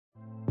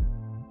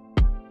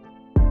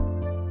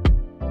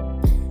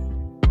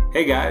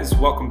Hey guys,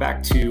 welcome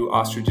back to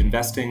Ostrich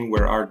Investing,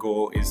 where our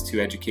goal is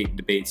to educate and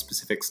debate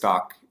specific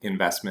stock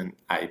investment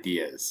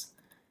ideas.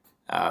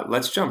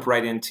 Let's jump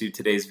right into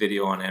today's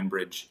video on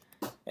Enbridge.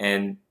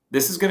 And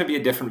this is going to be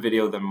a different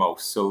video than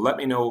most, so let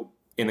me know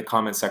in the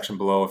comment section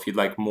below if you'd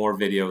like more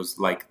videos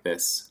like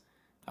this.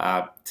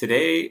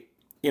 Today,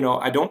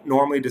 I don't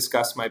normally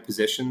discuss my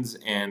positions,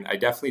 and I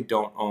definitely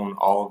don't own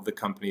all of the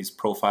companies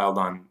profiled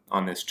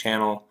on this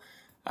channel.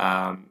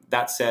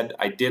 That said,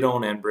 I did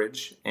own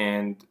Enbridge,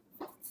 and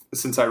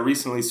since I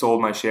recently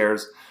sold my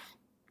shares,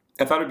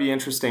 I thought it'd be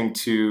interesting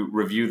to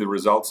review the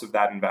results of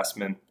that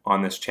investment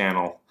on this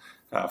channel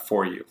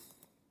for you.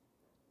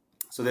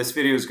 So this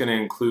video is going to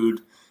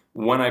include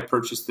when I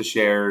purchased the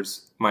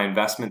shares, my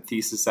investment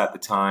thesis at the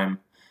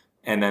time,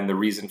 and then the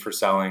reason for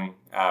selling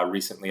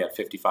recently at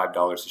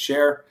 $55 a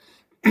share,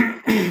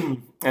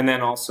 and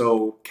then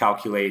also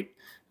calculate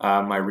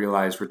my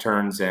realized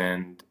returns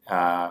and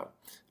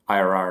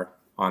IRR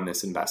on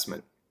this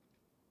investment.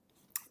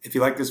 If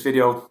you like this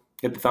video,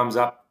 hit the thumbs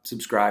up,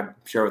 subscribe,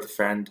 share with a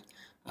friend.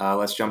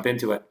 Let's jump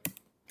into it.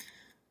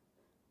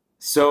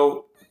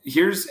 So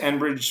here's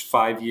Enbridge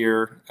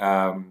 5-year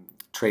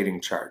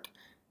trading chart.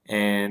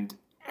 And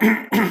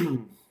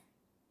I'll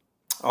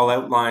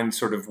outline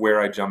sort of where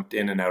I jumped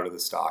in and out of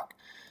the stock.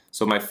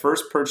 So my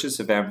first purchase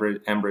of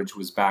Enbridge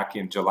was back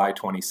in July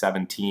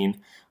 2017.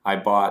 I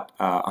bought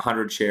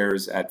 100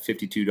 shares at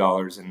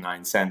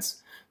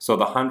 $52.09. So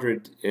the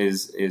 100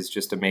 is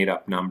just a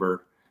made-up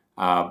number.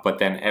 But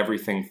then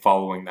everything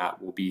following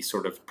that will be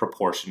sort of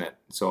proportionate.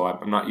 So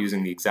I'm not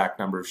using the exact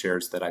number of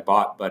shares that I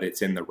bought, but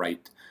it's in the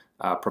right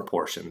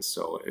proportions.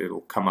 So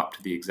it'll come up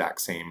to the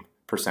exact same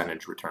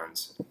percentage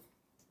returns.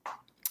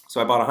 So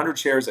I bought 100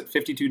 shares at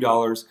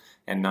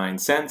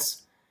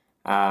 $52.09.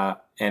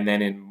 And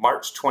then in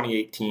March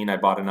 2018, I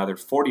bought another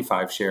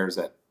 45 shares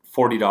at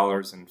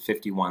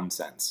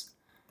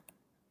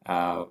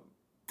 $40.51.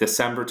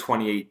 December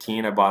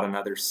 2018, I bought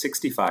another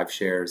 65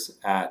 shares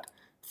at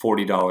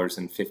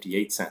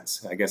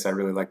 $40.58. I guess I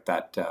really like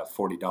that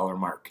 $40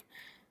 mark.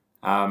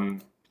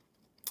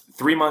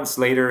 3 months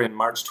later, in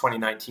March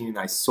 2019,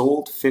 I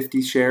sold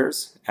 50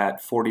 shares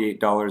at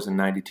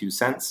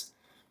 $48.92.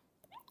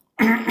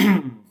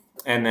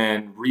 And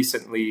then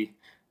recently,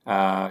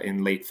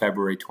 in late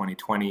February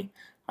 2020,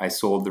 I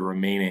sold the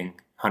remaining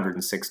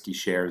 160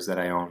 shares that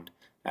I owned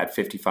at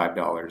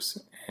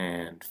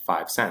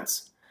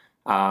 $55.05.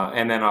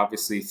 And then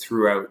obviously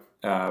throughout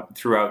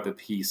the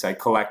piece, I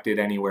collected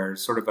anywhere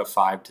sort of a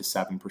 5 to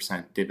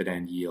 7%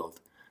 dividend yield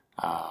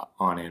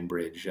on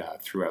Enbridge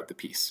throughout the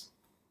piece.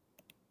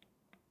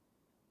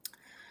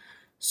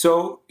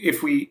 So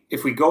if we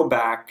go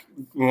back,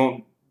 we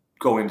won't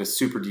go into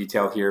super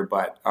detail here,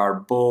 but our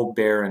bull,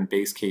 bear, and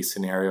base case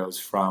scenarios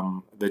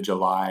from the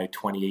July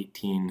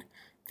 2018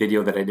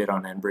 video that I did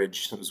on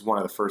Enbridge, it was one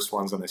of the first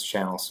ones on this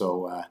channel,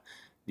 so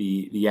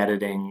the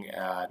editing,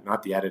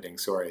 not the editing,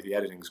 sorry, the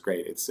editing's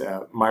great. It's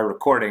my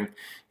recording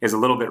is a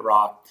little bit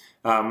raw,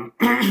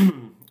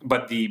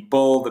 but the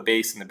bull, the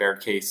base, and the bear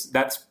case,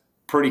 that's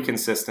pretty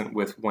consistent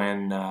with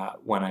when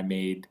I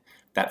made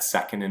that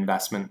second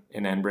investment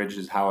in Enbridge,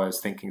 is how I was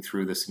thinking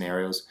through the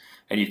scenarios.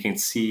 And you can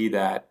see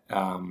that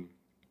a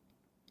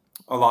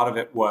lot of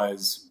it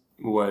was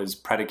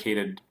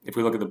predicated, if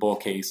we look at the bull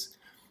case,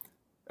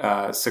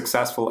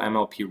 successful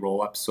MLP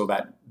roll-ups, so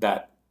that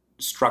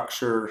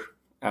structure,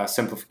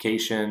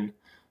 simplification,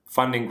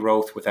 funding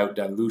growth without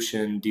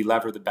dilution,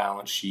 delever the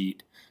balance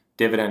sheet,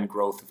 dividend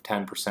growth of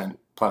 10%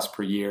 plus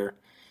per year,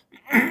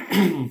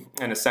 and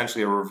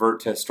essentially a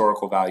revert to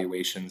historical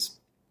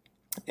valuations.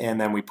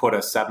 And then we put a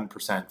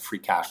 7% free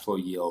cash flow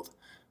yield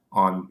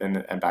on,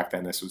 and back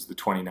then this was the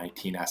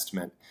 2019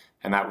 estimate,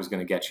 and that was going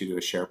to get you to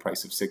a share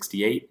price of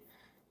 68.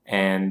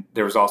 And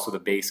there was also the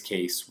base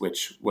case,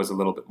 which was a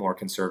little bit more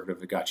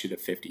conservative. It got you to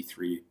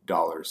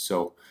 $53.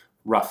 So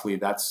roughly,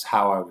 that's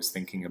how I was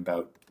thinking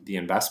about the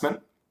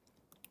investment.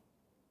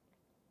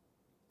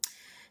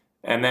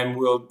 And then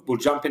we'll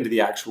jump into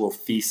the actual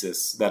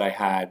thesis that I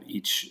had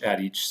at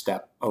each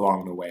step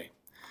along the way.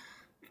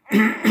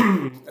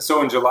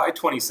 So in July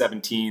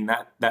 2017,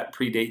 that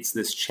predates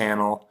this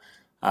channel.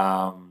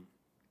 And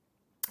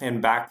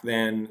back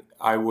then,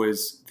 I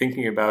was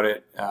thinking about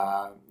it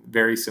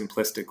very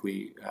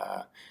simplistically.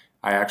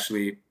 I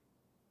actually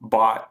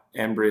bought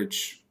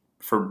Enbridge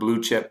for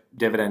blue chip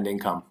dividend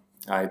income.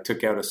 I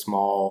took out a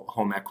small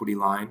home equity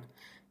line,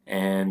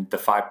 and the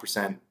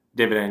 5%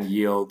 dividend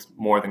yield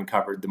more than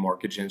covered the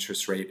mortgage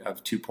interest rate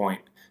of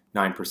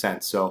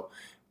 2.9%. So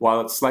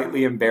while it's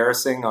slightly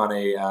embarrassing on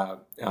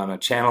a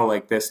channel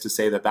like this to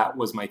say that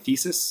was my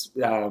thesis,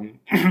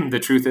 the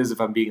truth is, if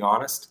I'm being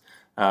honest,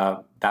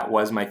 that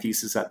was my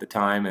thesis at the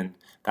time, and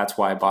that's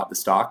why I bought the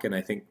stock. And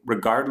I think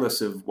regardless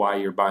of why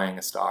you're buying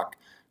a stock,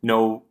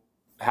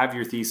 have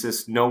your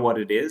thesis, know what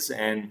it is,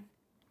 and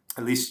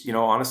at least,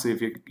 honestly,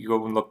 if you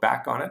go and look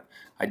back on it,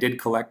 I did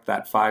collect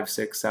that 5,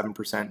 6,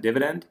 7%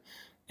 dividend,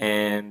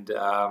 and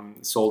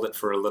sold it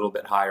for a little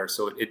bit higher.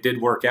 So it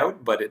did work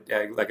out, but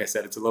like I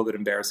said, it's a little bit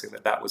embarrassing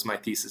that was my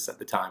thesis at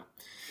the time.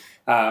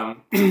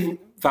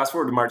 Fast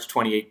forward to March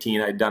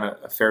 2018, I'd done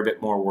a fair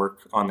bit more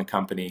work on the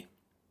company,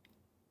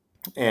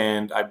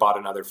 and I bought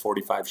another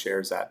 45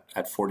 shares at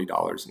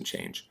 $40 and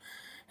change.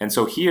 And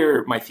so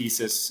here, my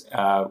thesis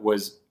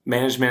was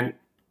management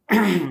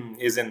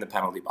is in the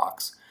penalty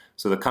box.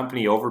 So the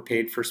company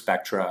overpaid for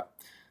Spectra.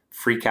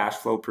 Free cash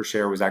flow per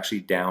share was actually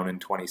down in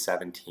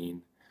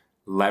 2017.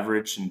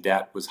 Leverage and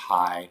debt was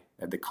high.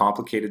 Had the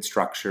complicated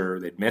structure.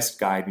 They'd missed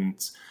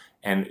guidance.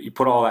 And you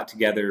put all that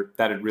together,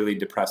 that had really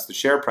depressed the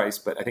share price.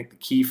 But I think the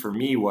key for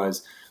me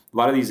was a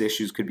lot of these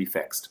issues could be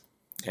fixed.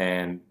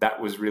 And that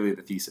was really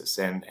the thesis.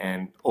 And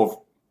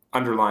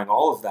underlying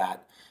all of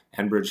that,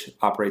 Enbridge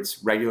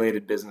operates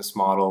regulated business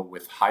model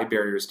with high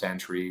barriers to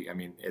entry. I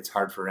mean, it's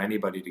hard for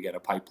anybody to get a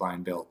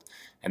pipeline built,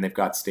 and they've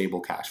got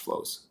stable cash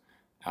flows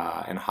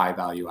and high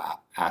value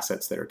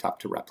assets that are tough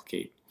to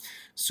replicate.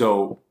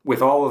 So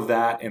with all of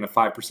that and a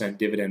 5%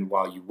 dividend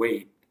while you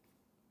wait,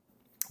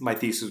 my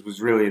thesis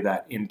was really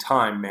that in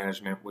time,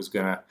 management was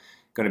going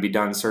to be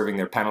done serving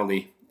their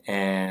penalty,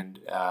 and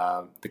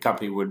the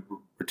company would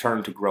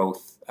return to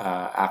growth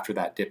after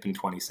that dip in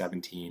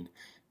 2017.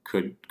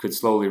 Could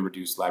slowly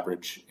reduce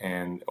leverage,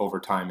 and over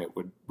time it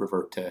would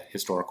revert to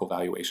historical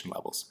valuation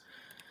levels.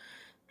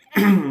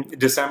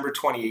 December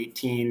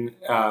 2018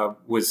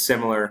 was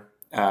similar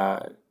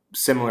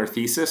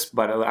thesis,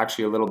 but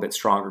actually a little bit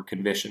stronger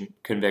conviction,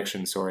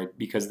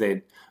 because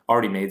they'd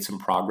already made some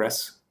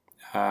progress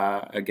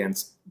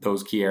against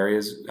those key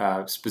areas,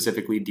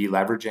 specifically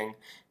deleveraging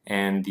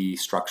and the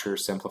structure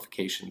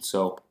simplification.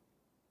 So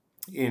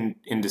in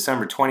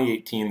December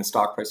 2018, the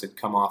stock price had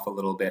come off a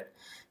little bit,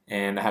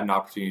 and I had an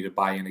opportunity to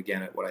buy in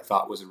again at what I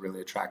thought was a really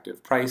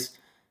attractive price.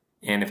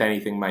 And if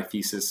anything, my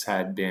thesis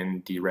had been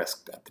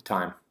de-risked at the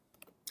time.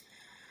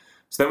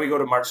 So then we go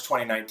to March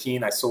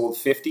 2019. I sold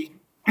 50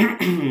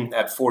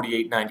 at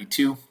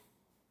 $48.92.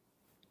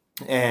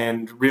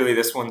 And really,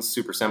 this one's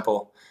super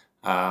simple.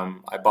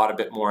 I bought a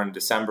bit more in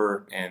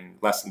December, and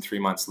less than 3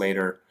 months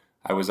later,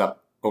 I was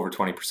up over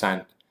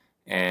 20%.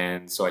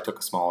 And so I took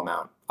a small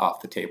amount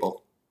off the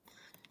table.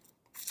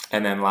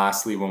 And then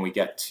lastly, when we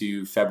get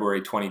to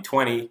February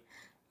 2020,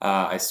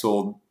 I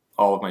sold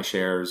all of my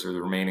shares, or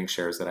the remaining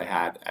shares that I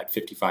had, at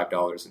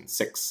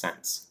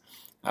 $55.06.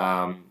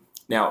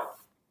 Now,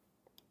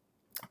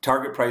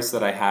 target price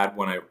that I had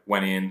when I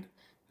went in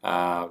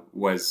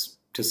was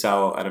to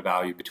sell at a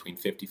value between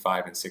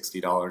 $55 and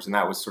 $60. And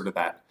that was sort of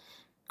that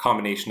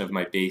combination of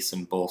my base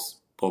and bull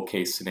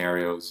case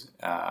scenarios.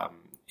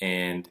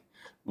 And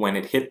when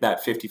it hit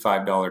that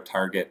 $55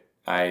 target,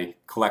 I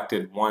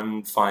collected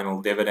one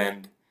final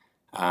dividend,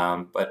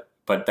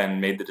 but then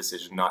made the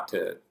decision not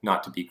to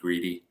be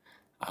greedy,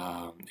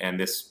 and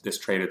this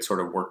trade had sort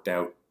of worked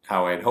out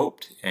how I had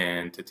hoped,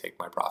 and to take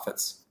my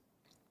profits.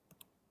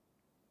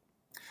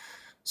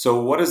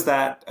 So what does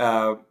that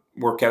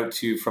work out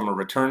to from a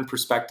return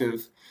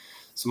perspective?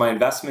 So my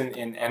investment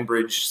in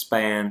Enbridge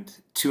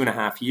spanned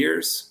 2.5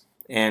 years,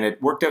 and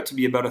it worked out to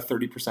be about a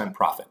 30%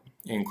 profit,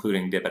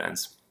 including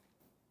dividends.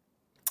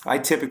 I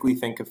typically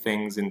think of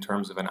things in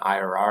terms of an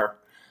IRR,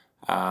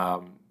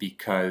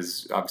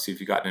 because obviously if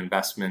you've got an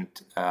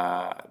investment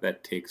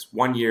that takes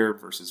 1 year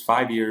versus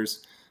 5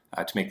 years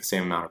to make the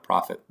same amount of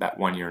profit, that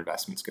 1 year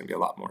investment is going to be a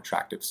lot more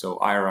attractive. So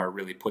IRR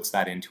really puts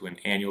that into an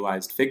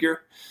annualized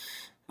figure.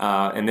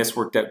 And this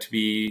worked out to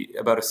be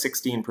about a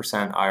 16%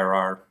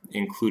 IRR,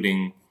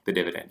 including the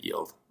dividend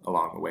yield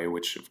along the way,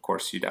 which of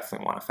course you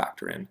definitely want to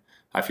factor in.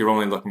 If you're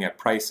only looking at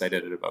price, I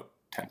did it about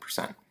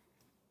 10%.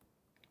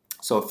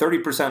 So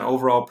 30%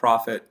 overall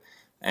profit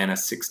and a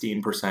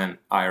 16%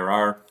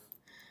 IRR.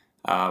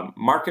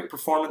 Market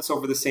performance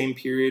over the same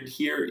period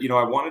here,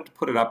 I wanted to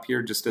put it up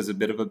here just as a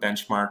bit of a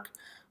benchmark.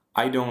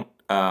 I don't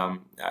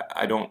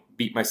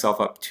beat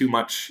myself up too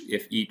much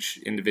if each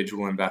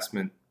individual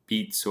investment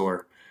beats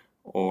or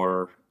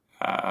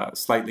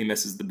slightly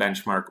misses the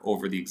benchmark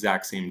over the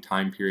exact same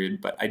time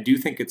period, but I do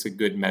think it's a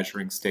good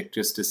measuring stick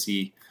just to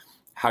see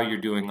how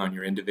you're doing on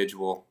your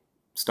individual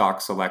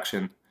stock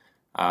selection.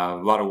 A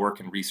lot of work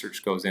and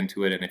research goes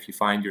into it, and if you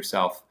find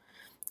yourself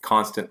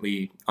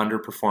constantly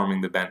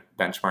underperforming the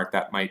benchmark,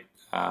 that might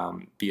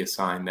be a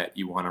sign that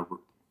you want to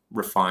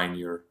refine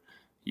your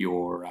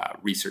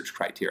research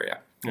criteria,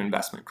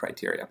 investment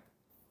criteria.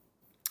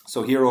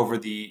 So here over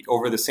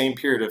the same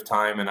period of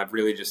time, and I've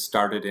really just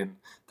started in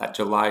that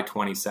July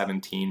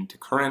 2017 to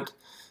current,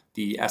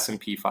 the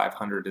S&P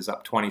 500 is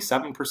up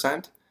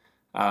 27%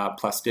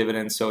 plus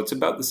dividends, so it's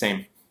about the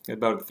same,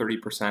 about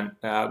 30%.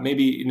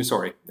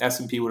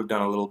 S&P would have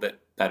done a little bit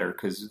better,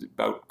 because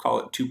about, call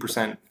it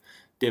 2%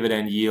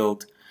 dividend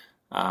yield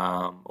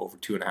over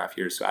 2.5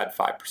 years, so add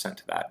 5%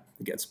 to that.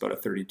 It gets about a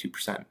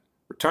 32%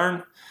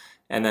 return.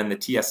 And then the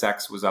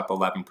TSX was up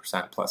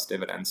 11% plus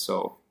dividends.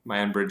 So my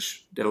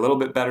Enbridge did a little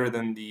bit better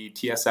than the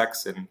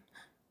TSX, and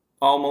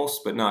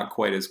almost, but not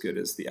quite as good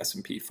as the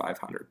S&P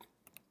 500.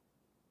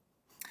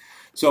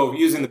 So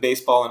using the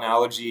baseball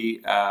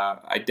analogy,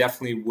 I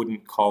definitely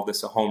wouldn't call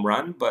this a home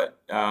run, but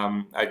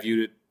I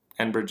viewed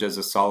Enbridge as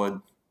a solid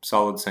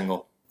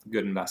single,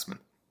 good investment.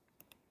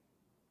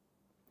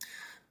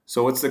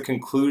 So what's the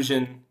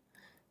conclusion?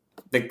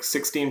 think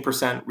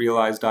 16%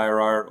 realized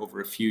IRR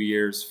over a few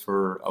years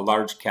for a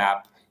large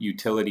cap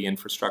utility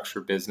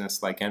infrastructure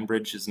business like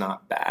Enbridge is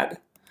not bad.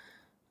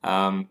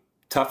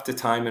 Tough to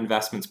time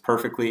investments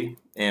perfectly,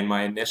 and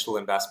my initial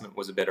investment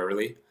was a bit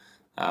early.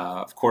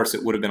 Of course,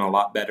 it would have been a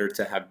lot better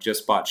to have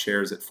just bought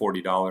shares at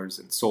 $40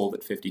 and sold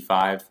at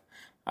 $55.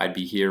 I'd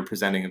be here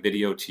presenting a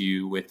video to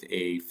you with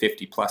a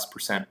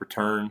 50+%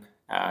 return,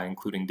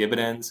 including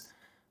dividends.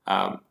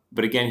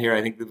 But again, here,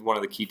 I think one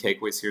of the key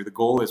takeaways here, the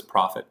goal is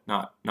profit,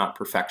 not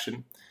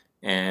perfection.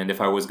 And if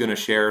I was going to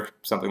share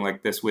something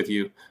like this with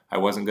you, I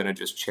wasn't going to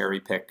just cherry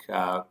pick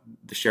the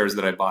shares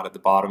that I bought at the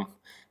bottom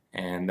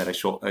and that I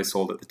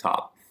sold at the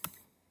top.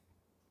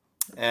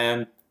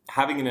 And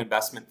having an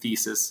investment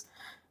thesis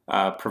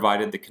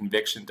provided the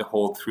conviction to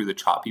hold through the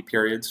choppy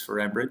periods for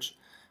Enbridge.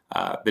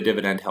 The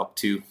dividend helped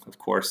too, of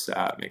course,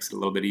 makes it a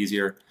little bit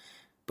easier.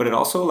 But it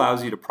also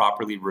allows you to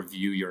properly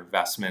review your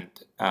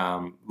investment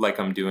like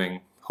I'm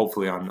doing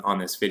hopefully on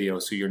this video,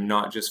 so you're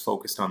not just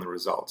focused on the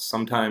results.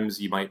 Sometimes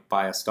you might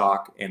buy a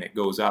stock and it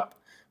goes up,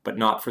 but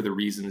not for the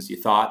reasons you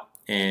thought,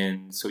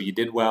 and so you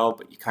did well,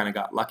 but you kind of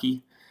got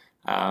lucky.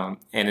 And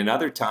in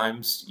other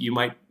times, you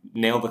might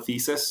nail the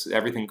thesis,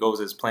 everything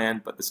goes as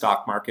planned, but the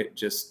stock market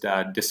just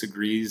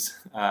disagrees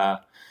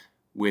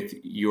with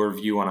your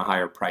view on a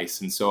higher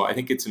price. And so I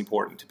think it's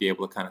important to be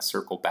able to kind of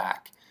circle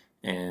back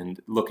and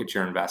look at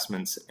your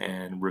investments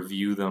and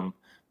review them,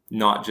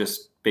 not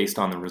just based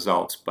on the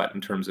results, but in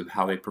terms of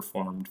how they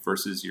performed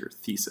versus your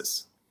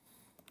thesis.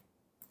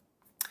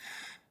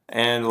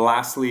 And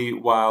lastly,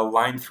 while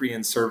line 3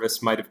 in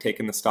service might have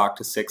taken the stock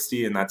to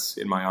 60, and that's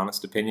in my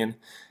honest opinion,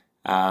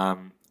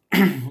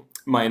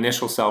 my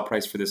initial sell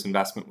price for this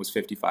investment was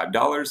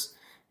 $55,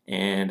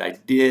 and I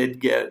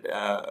did get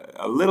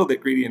a little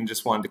bit greedy and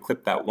just wanted to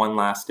clip that one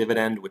last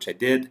dividend, which I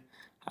did,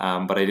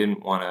 but I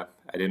didn't want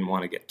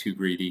to get too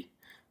greedy.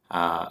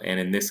 And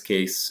in this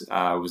case,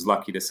 I was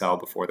lucky to sell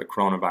before the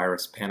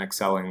coronavirus panic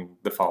selling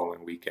the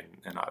following week,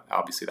 and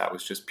obviously that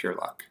was just pure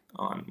luck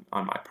on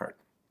my part.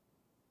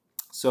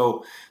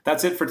 So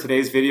that's it for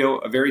today's video,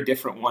 a very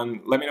different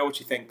one. Let me know what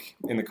you think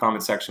in the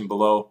comment section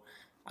below.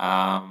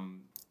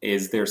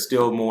 Is there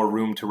still more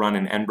room to run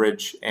in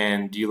Enbridge?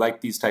 And do you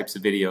like these types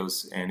of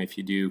videos? And if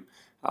you do,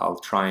 I'll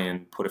try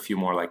and put a few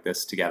more like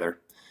this together.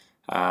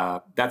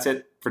 That's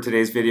it for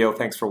today's video.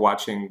 Thanks for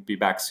watching. Be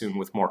back soon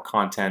with more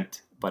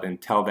content. But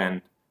until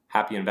then,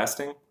 happy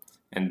investing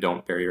and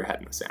don't bury your head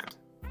in the sand.